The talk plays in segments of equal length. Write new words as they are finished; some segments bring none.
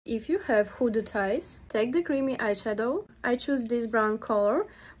If you have hooded eyes, take the creamy eyeshadow. I choose this brown color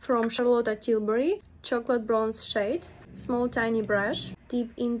from Charlotte Tilbury, chocolate bronze shade. Small tiny brush, dip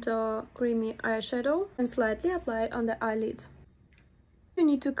into creamy eyeshadow and slightly apply on the eyelid. You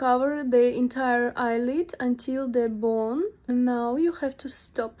need to cover the entire eyelid until the bone, and now you have to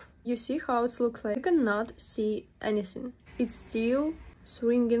stop. You see how it looks like? You cannot see anything. It's still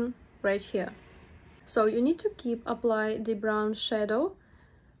swinging right here. So you need to keep apply the brown shadow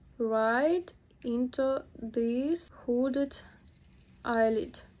right into this hooded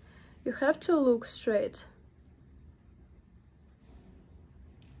eyelid. You have to look straight.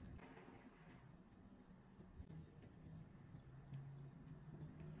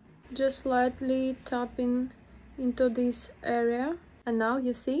 Just slightly tapping into this area, and now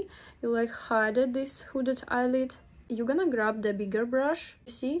you see you like hide this hooded eyelid. You're gonna grab the bigger brush.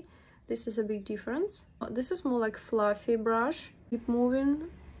 You see, this is a big difference. This is more like fluffy brush. Keep moving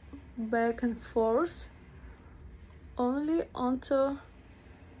back and forth only onto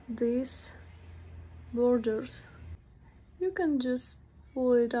these borders. You can just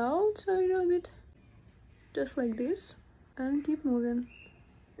pull it out a little bit, just like this, and keep moving.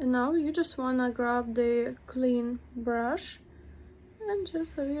 And now you just wanna grab the clean brush and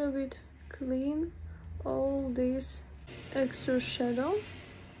just a little bit clean all this extra shadow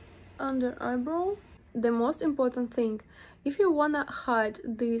under eyebrow. The most important thing, if you wanna hide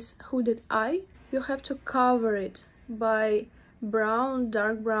this hooded eye, you have to cover it by brown,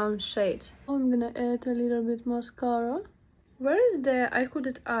 dark brown shade. I'm gonna add a little bit mascara. Where is the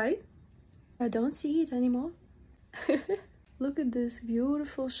hooded eye? I don't see it anymore. Look at this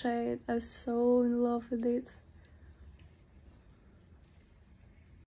beautiful shade. I'm so in love with it.